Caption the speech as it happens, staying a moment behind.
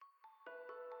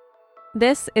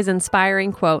This is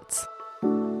Inspiring Quotes.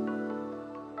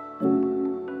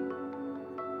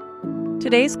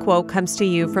 Today's quote comes to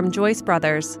you from Joyce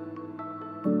Brothers.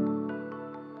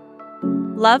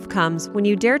 Love comes when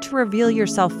you dare to reveal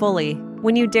yourself fully,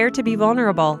 when you dare to be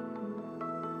vulnerable.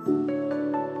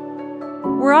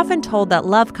 We're often told that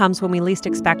love comes when we least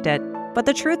expect it, but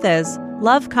the truth is,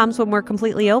 love comes when we're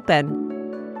completely open.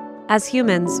 As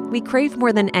humans, we crave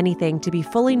more than anything to be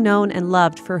fully known and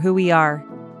loved for who we are.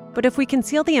 But if we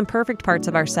conceal the imperfect parts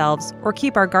of ourselves or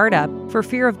keep our guard up for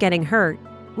fear of getting hurt,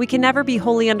 we can never be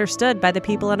wholly understood by the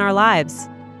people in our lives.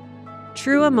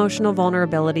 True emotional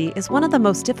vulnerability is one of the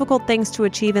most difficult things to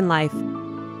achieve in life.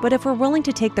 But if we're willing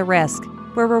to take the risk,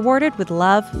 we're rewarded with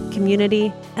love,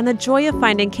 community, and the joy of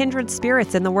finding kindred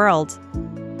spirits in the world.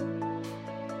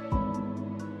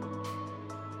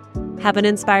 Have an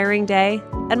inspiring day,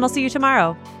 and we'll see you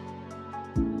tomorrow.